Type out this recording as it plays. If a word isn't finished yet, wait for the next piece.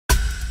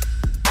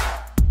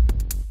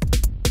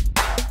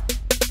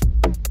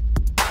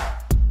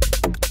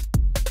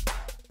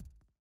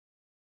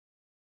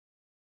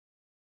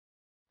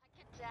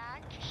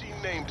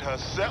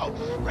herself.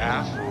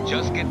 Raph,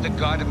 just get the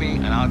car to me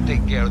and I'll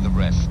take care of the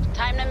rest.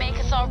 Time to make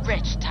us all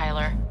rich,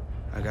 Tyler.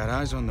 I got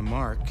eyes on the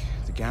mark.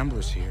 The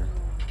gambler's here.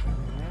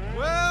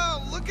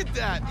 Well, look at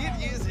that.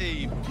 It is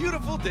a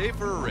beautiful day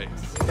for a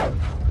race.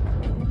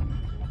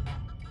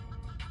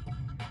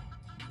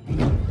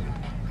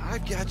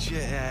 I've got you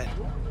at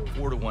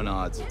 4-to-1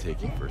 odds of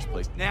taking first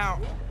place. Now,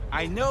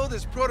 I know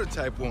this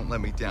prototype won't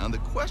let me down. The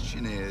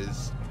question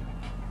is,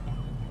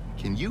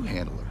 can you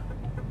handle her?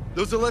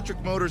 Those electric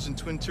motors and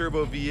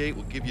twin-turbo V8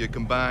 will give you a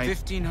combined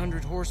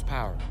 1,500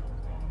 horsepower.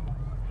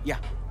 Yeah,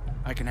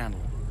 I can handle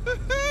it.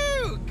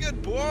 Woohoo!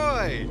 Good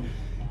boy!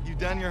 You've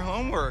done your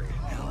homework.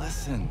 Now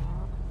listen,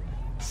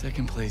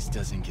 second place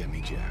doesn't get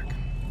me jack.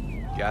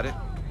 Got it?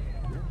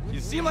 You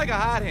seem like a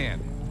hot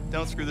hand.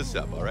 Don't screw this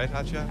up, all right,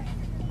 hotshot?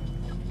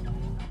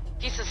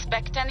 Do you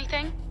suspect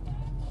anything?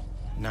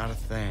 Not a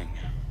thing.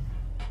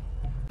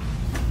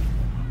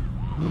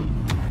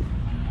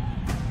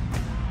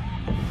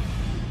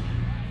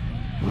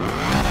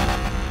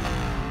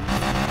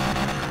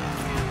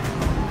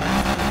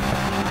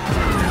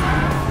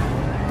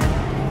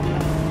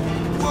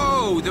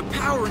 Whoa, the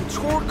power and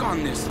torque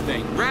on this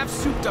thing. Raph's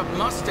souped-up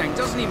Mustang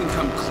doesn't even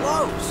come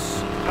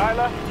close.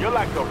 Tyler, you're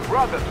like a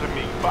brother to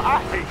me, but I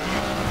hate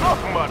you so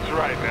much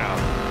right now.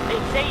 They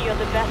say you're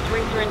the best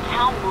racer in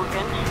town,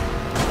 Morgan.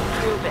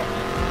 Prove it.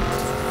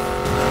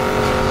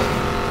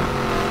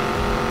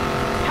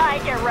 Ty,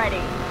 get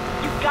ready.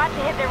 You've got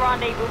to hit the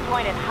rendezvous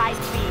point at high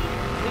speed.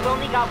 We've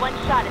only got one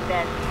shot at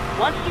this.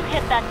 Once you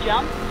hit that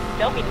jump,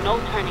 there'll be no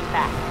turning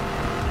back.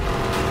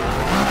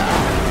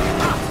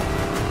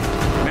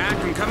 Mac,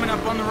 I'm coming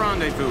up on the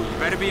rendezvous. You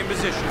better be in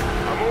position.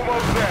 I'm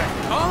almost there.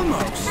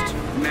 Almost.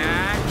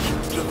 Mac.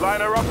 Just line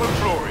her up and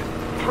floor it.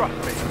 Trust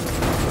me.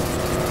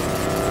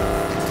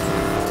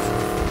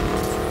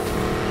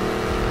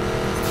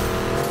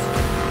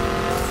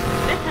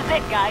 This is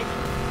it, guys.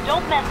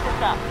 Don't mess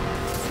this up.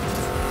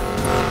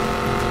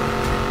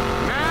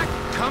 Mac,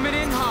 coming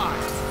in hot.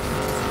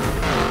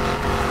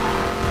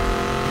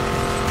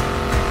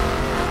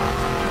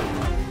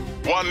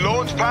 One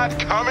launch pad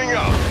coming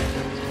up.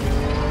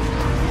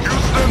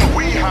 Houston,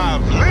 we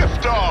have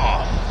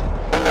liftoff.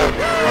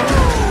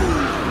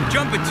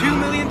 Jump a $2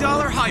 million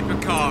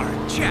hypercar.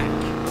 Check.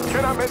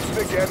 Can I mention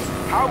again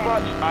how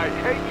much I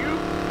hate you?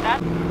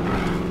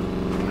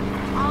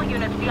 All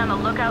units be on the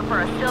lookout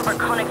for a silver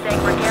Koenigsegg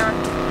Regera.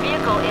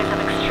 Vehicle is of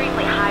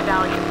extremely high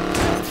value.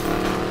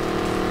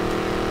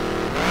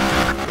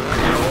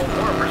 Control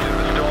 4, pursuit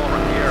of stolen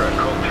Regera,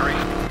 code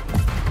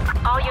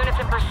 3. All units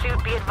in pursuit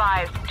be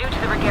advised, due to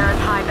the Regera's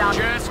high value.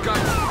 Just got...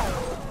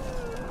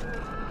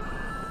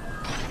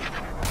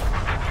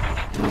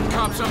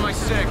 Cops on my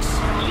 6.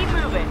 Keep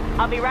moving.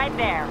 I'll be right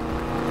there.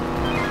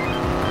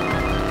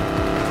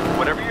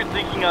 Whatever you're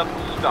thinking of,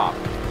 stop.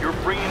 You're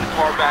bringing the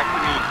car back to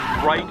me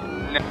right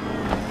now.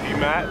 He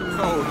mad?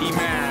 Oh, he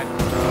mad.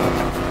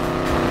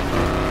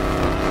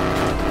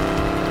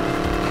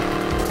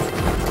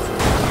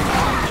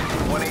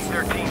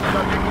 1813,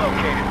 subject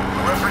located.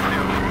 We're in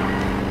pursuit.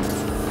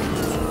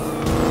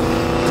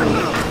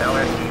 Now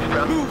at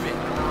eastbound. Move it.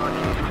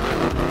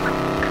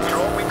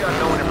 Control, we've got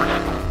no one in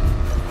pursuit.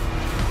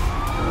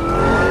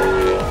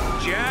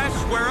 Jess,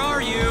 where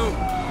are you?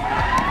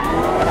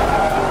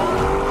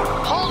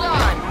 Hold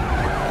on!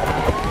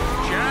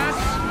 Jess?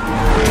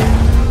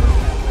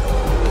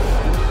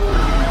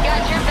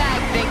 Got your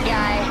back, big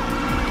guy.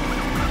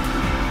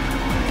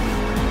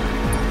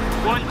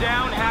 One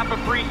down, half a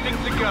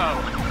precinct to go.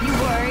 You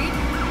worried?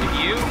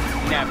 You?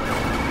 Never.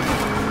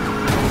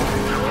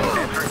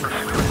 Entering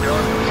pursuit with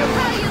John.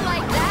 How do you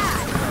like that?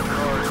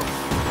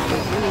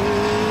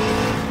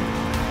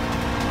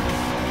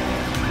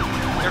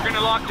 They're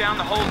gonna lock down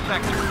the whole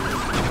sector.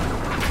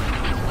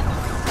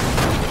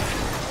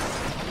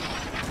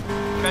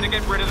 Better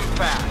get rid of them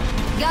fast.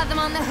 Got them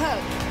on the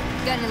hook.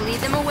 Gonna lead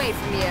them away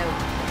from you.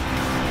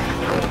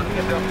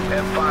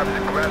 M5 is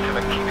aggressive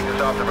at keeping us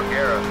off the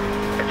Regera.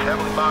 It's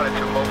heavily mounted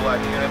to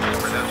immobilize units and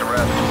resist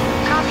arrest.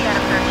 Copy out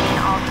of 13.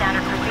 All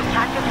standard pursuit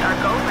tactics are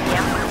go for the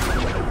M.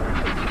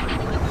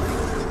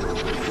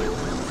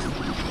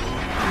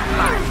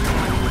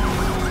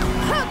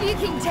 Hope you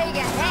can take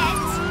a hit.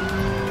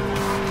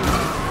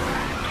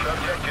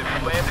 Subject is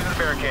slammed into the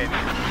barricades.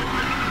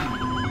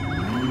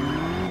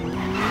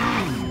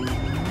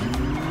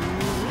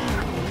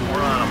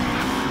 We're on them.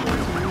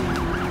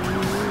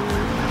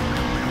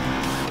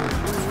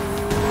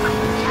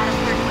 Adam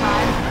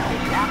 35,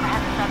 did you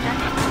apprehend the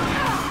subject?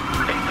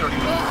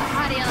 831.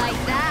 How do you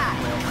like that?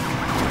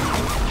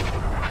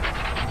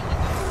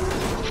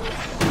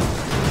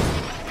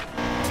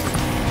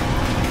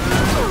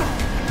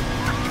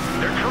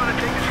 They're trying to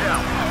take us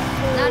out.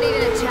 Not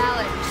even a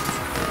challenge.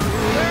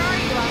 Where are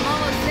you? I'm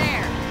almost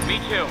there. Me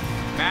too.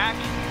 Mac,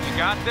 you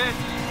got this?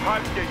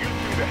 Time to get you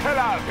two the hell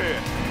out of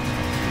here.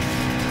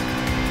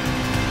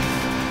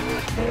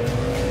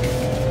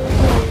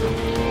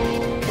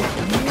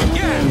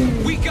 Yeah,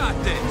 we got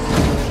this.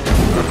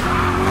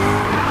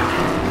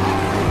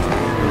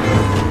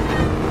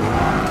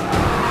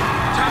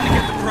 Time to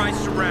get the price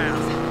to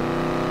Raph.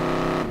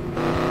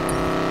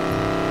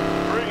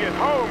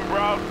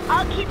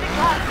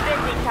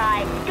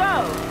 Ty.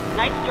 Go!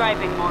 Nice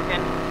driving,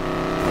 Morgan.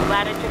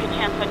 Glad I took a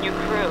chance on your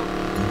crew.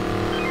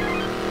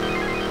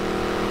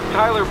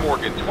 Tyler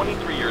Morgan,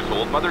 23 years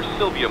old, mother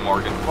Sylvia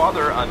Morgan,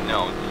 father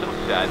unknown. So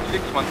sad,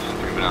 6 months in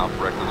juvenile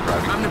for reckless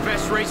driving. I'm the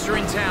best racer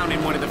in town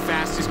in one of the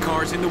fastest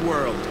cars in the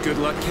world. Good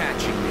luck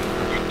catching me.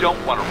 You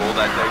don't want to roll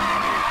that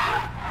dice.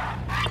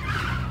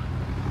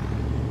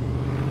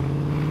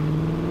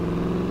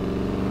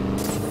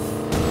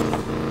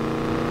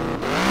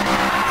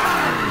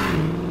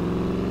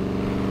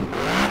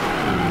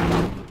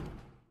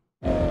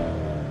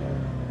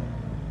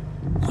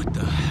 What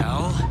the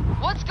hell?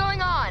 What's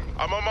going on?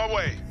 I'm on my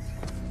way.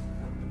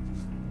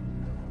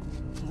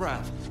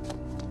 Rav.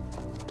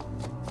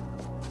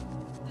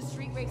 The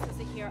street racers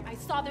are here. I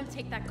saw them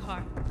take that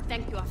car.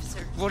 Thank you,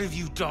 officer. What have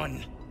you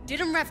done?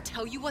 Didn't Rev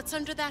tell you what's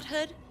under that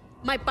hood?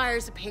 My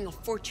buyers are paying a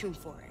fortune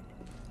for it.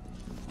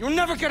 You'll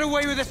never get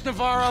away with this,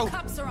 Navarro!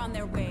 Cops are on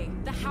their way.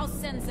 The house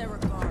sends their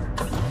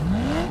regards.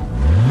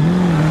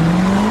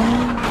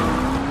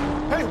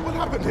 Hey, what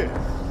happened here?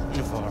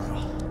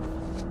 Navarro.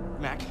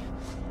 Mac,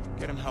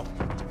 get him help.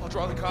 I'll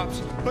draw the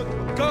cops. But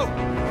go!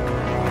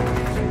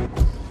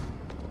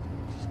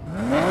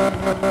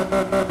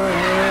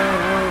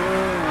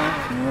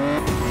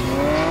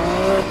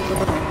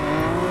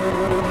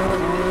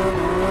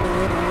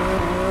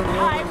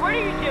 Ty, what are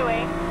you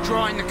doing?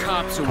 Drawing the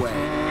cops away.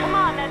 Come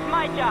on, that's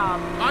my job.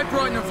 I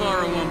brought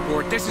Navarro on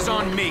board. This is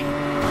on me.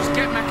 Just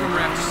get Mac and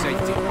Rav to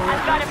safety.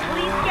 I've got a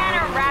police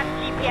scanner and Rap's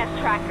GPS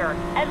tracker.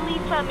 At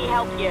least let me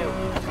help you.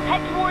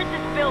 Head towards the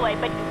spillway,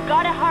 but you've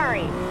gotta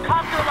hurry.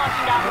 Cops are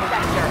locking down the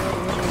sector.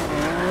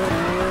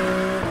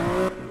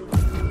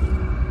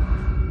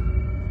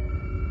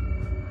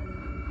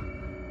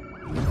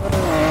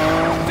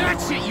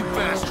 That's it, you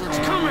bastards!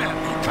 Come at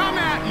me! Come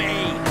at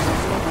me!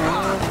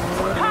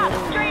 Cops,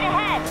 straight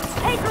ahead!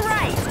 Take a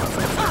right!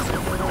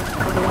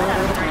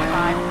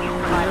 135, please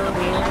provide a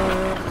location.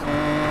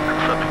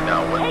 Slipping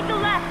downwind. Take a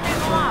left through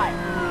the lot.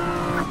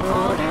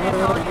 All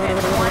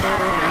units, 1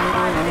 out of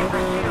 35 in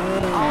pursuit.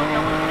 All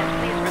available units,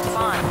 please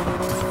respond.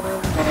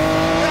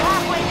 We're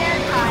halfway there,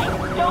 Ty.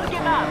 Don't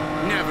give up.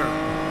 Never.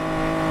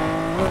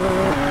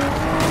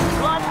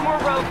 Lots more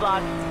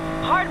roadblocks.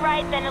 Hard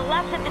right, then a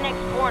left at the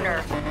next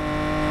corner.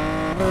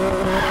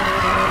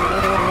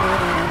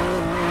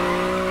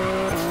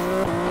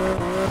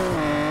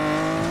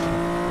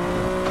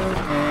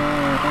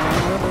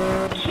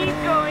 Keep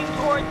going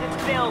towards the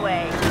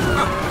spillway.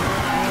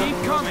 Keep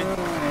coming.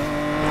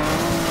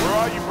 Where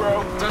are you,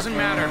 bro? Doesn't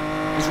matter.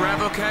 Is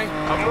Rav okay?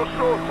 I'm not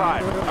sure,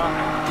 Ty.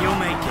 He'll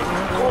make it.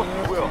 Of course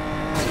he will.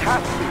 He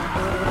has to.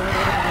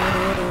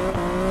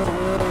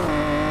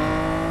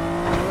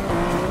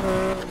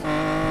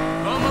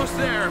 Almost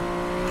there.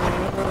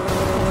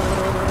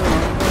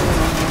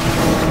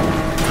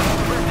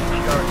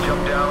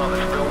 Jump down on the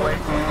spillway.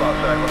 We've lost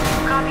sight of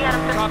them. Copy,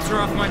 Adam. Cops are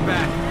off my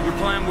back. Your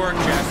plan worked,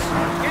 Jess.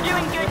 You're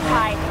doing good,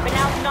 Ty, but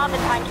now's not the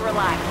time to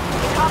relax.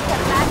 The cops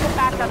have massive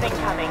backup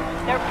incoming.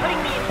 They're putting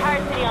the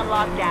entire city on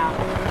lockdown.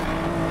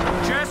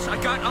 Jess, I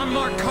got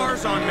unmarked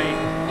cars on me.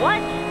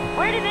 What?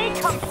 Where did they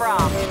come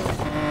from?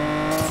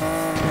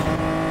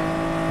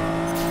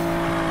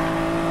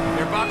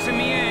 They're boxing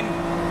me in.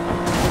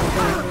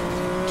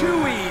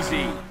 Too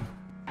easy.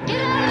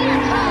 Get out of here,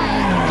 Ty!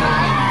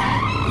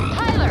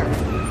 Tyler!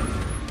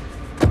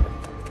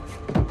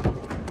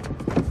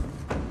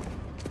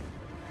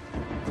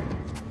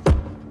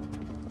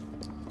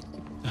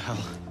 The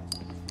hell?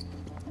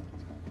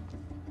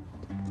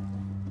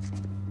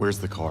 Where's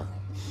the car?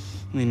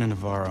 Lena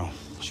Navarro.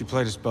 She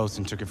played us both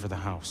and took it for the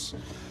house.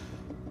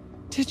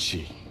 Did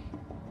she?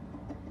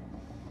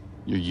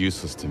 You're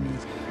useless to me.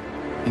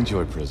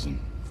 Enjoy prison.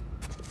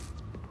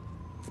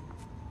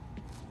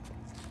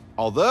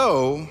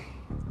 Although,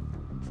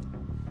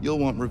 you'll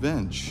want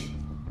revenge.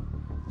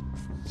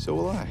 So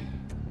will I.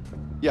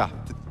 Yeah,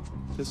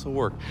 this'll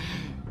work.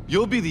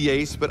 You'll be the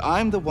ace, but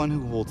I'm the one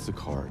who holds the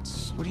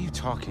cards. What are you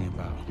talking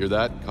about? Hear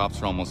that? Cops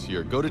are almost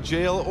here. Go to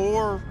jail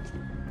or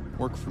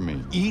work for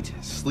me. Eat,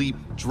 sleep,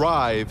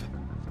 drive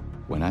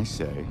when I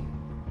say,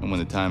 and when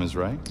the time is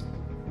right,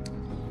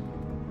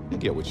 you'll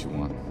get what you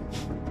want.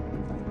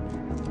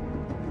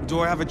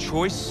 Do I have a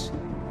choice?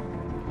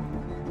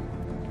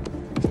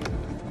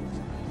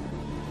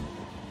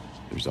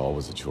 There's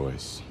always a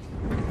choice.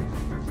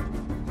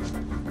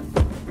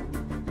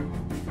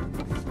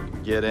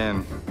 Get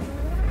in.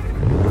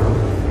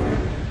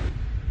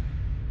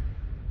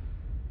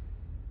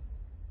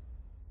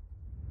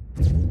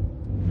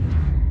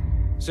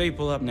 Say you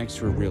pull up next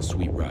to a real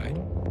sweet ride.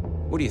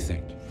 What do you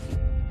think?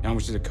 How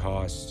much does it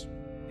cost?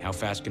 How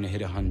fast can it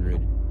hit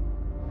 100?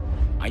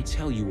 I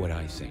tell you what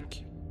I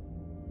think.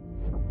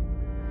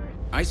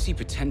 I see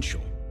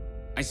potential.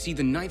 I see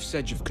the knife's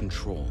edge of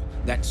control,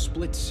 that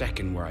split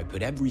second where I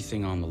put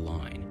everything on the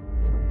line.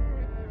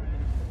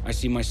 I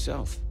see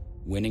myself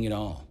winning it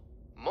all.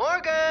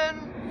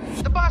 Morgan!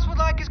 The boss would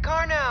like his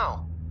car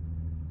now.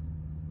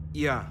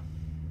 Yeah.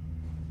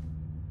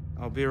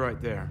 I'll be right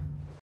there.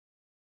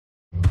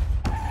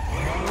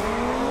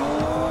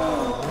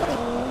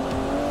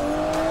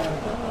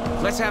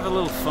 Let's have a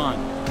little fun.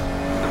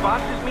 The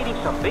boss is meeting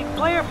some big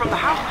player from the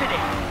house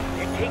today.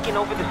 They're taking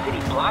over the city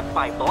block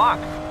by block.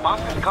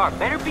 Boss's car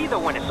better be there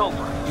when it's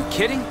over. You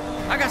kidding?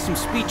 I got some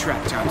speed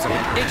trap times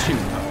I've been itching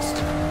to post.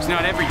 It's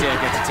not every day I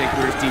get to take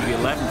Weir's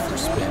DB11 for a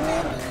spin.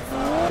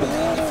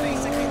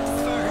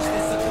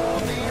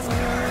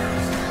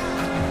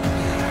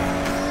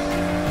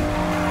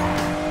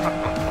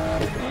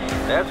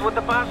 That's what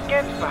the boss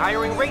gets for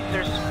hiring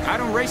racers. I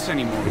don't race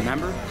anymore,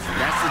 remember?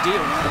 That's the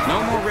deal.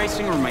 No more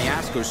racing or my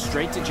ass goes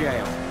straight to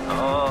jail.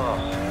 Oh,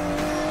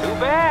 too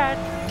bad.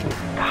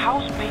 The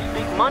house pays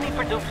big money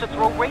for Dukes to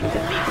throw races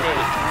these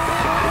days.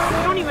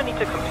 You don't even need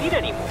to compete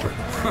anymore.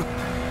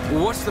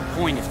 Well, what's the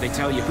point if they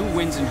tell you who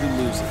wins and who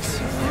loses?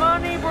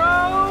 Money,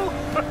 bro!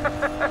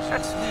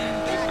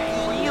 They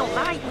pay real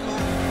nice.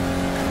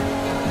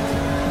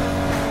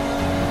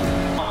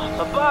 Oh,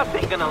 the boss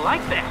ain't gonna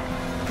like that.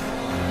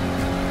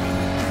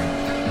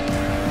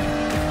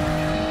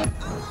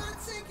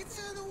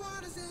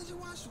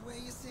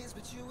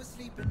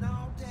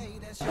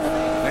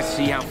 Let's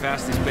see how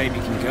fast this baby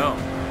can go.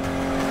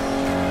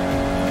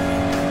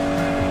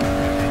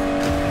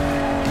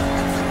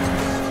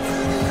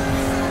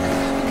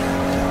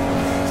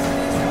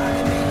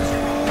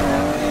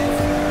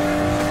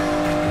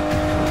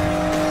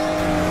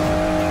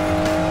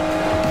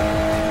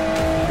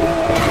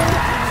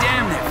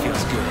 Damn, that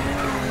feels good.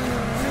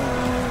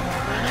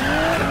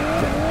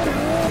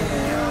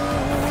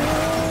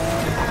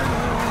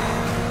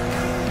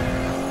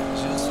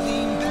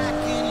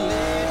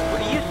 What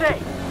do you say?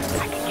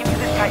 I can give you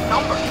this guy's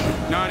number.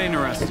 Not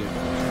interested.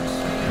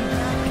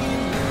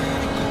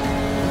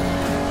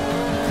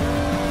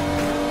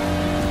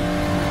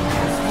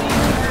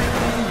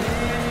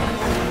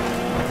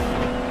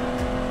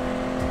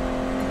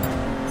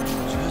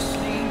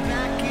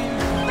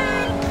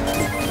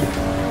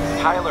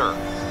 Tyler,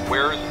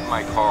 where's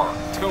my car?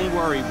 Don't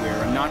worry, Weir.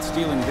 I'm not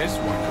stealing this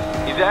one.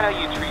 Is that how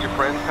you treat your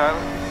friends,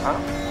 Tyler? Huh?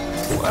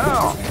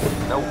 Well,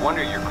 no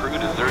wonder your crew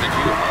deserted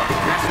you, huh?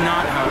 That's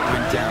not how it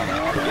went down.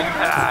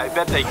 Yeah, I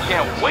bet they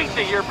can't wait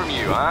to hear from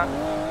you, huh?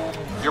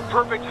 Your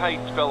perfect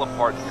heist fell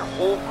apart and your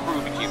whole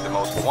crew became the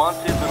most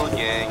wanted little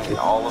gang in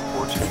all of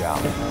Fortune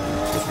Valley.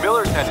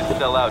 Miller's had to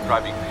sell out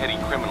driving petty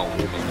criminals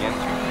to make ends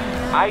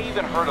meet. I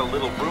even heard a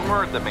little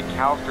rumor that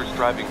McAllister's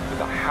driving for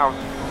the house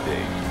these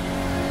days.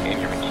 And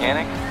your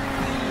mechanic?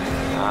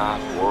 Ah,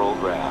 poor old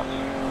Rav.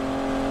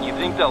 You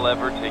think they'll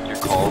ever take your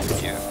calls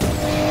again?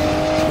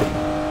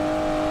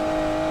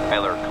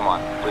 Tyler, come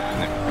on, listen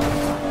to me.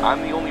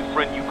 I'm the only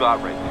friend you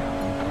got right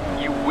now.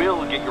 You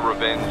will get your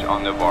revenge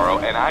on Navarro,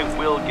 and I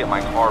will get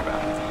my car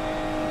back.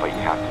 But you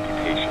have to be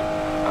patient,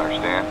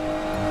 understand?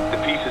 The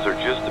pieces are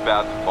just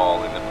about to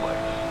fall into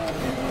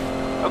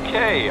place.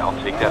 Okay, I'll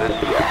take that as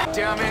a yes.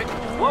 Damn it!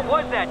 What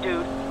was that,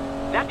 dude?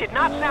 That did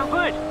not sound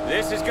good.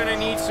 This is gonna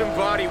need some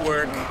body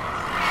work.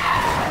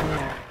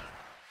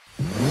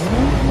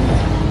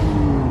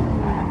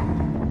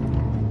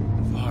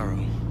 Navarro.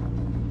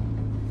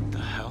 What the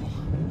hell?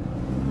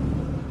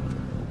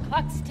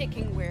 Clock's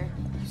ticking, Weir.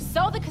 You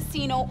sell the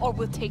casino or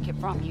we'll take it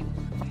from you.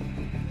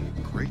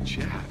 Great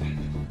chat.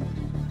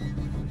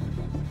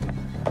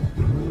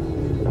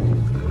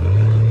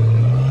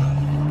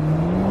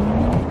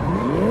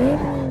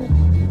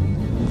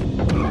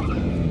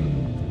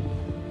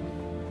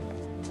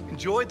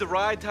 Enjoyed the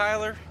ride,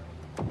 Tyler?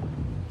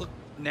 Look,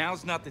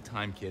 now's not the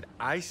time, kid.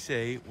 I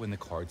say when the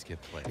cards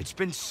get played. It's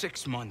been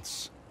 6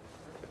 months.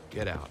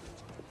 Get out.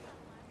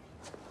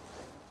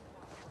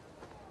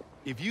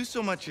 If you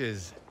so much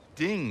as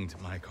dinged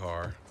my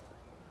car,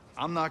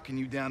 I'm knocking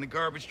you down the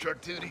garbage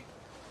truck, Tootie.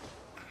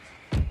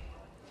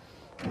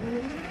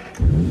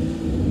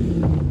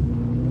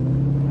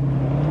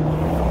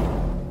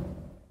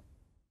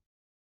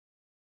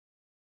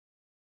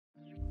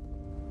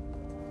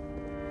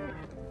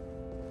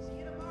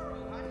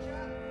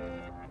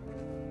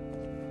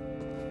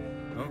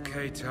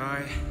 Okay,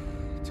 Ty.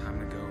 Time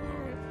to go home.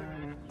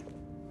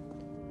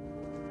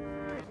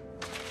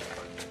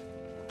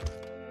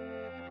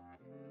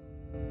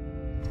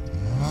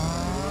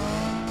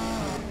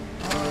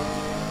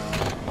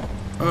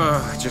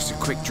 Just a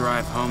quick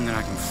drive home, then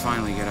I can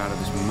finally get out of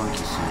this monkey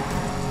suit.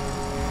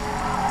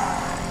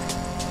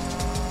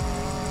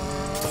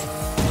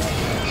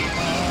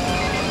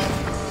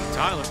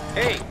 Tyler.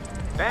 Hey,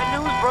 bad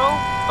news, bro.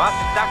 Boss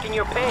is docking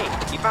your pay.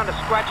 He found a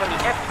scratch on the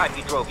F-type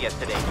you drove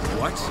yesterday.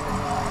 What?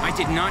 I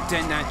did not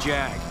dent that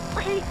Jag.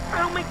 Wait, I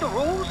don't make the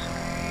rules.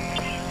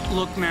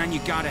 Look, man, you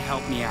gotta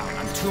help me out.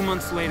 I'm 2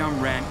 months late on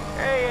rent.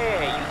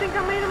 Hey, you think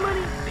I made the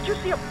money? Did you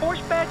see a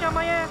Porsche badge on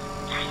my ass?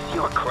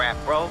 You're crap,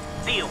 bro.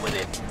 Deal with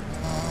it.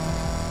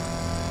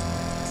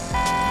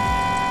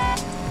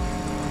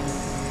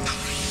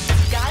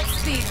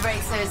 Godspeed,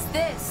 racers.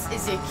 This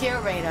is your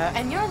curator,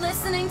 and you're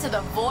listening to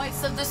the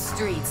voice of the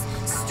streets,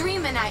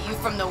 streaming at you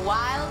from the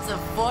wilds of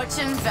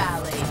Fortune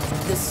Valley.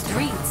 The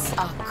streets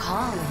are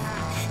calling.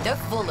 They're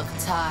full of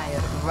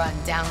tired,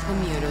 run-down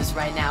commuters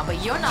right now,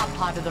 but you're not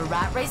part of the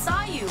rat race,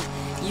 are you?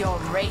 You're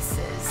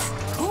racers.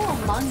 Who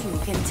among you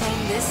can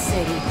tame this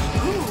city?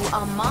 Who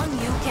among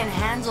you can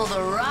handle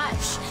the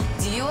rush?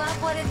 Do you have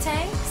what it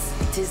takes?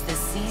 'Tis the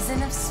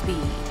season of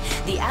speed.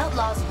 The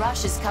Outlaws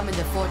Rush is coming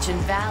to Fortune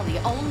Valley.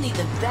 Only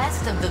the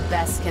best of the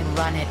best can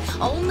run it.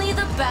 Only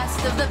the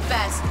best of the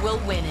best will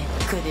win it.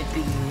 Could it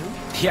be you?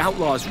 The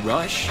Outlaws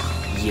Rush?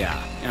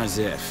 Yeah, as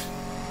if.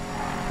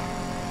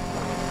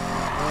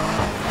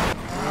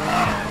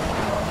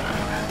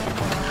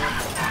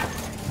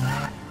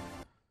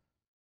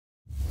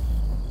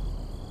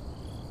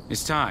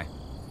 It's Ty.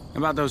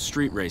 About those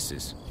street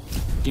races.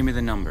 Give me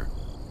the number.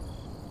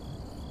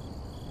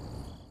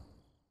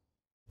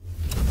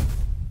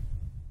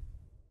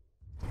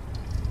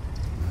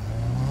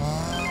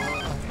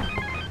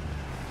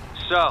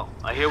 So,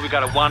 I hear we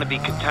got a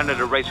wannabe contender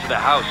to race for the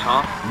house,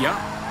 huh? Yeah,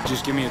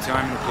 just give me a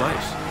time and a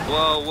place.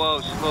 Whoa,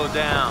 whoa, slow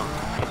down.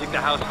 You think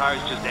the house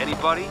hires just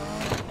anybody?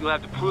 You'll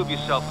have to prove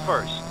yourself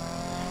first.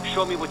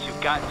 Show me what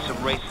you've got in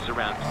some races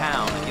around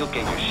town, and you'll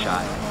get your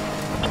shot.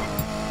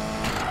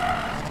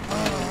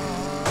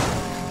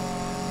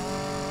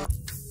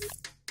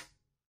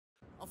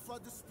 I'll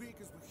flood the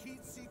speakers with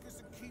heat seekers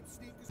and keep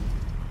sneakers.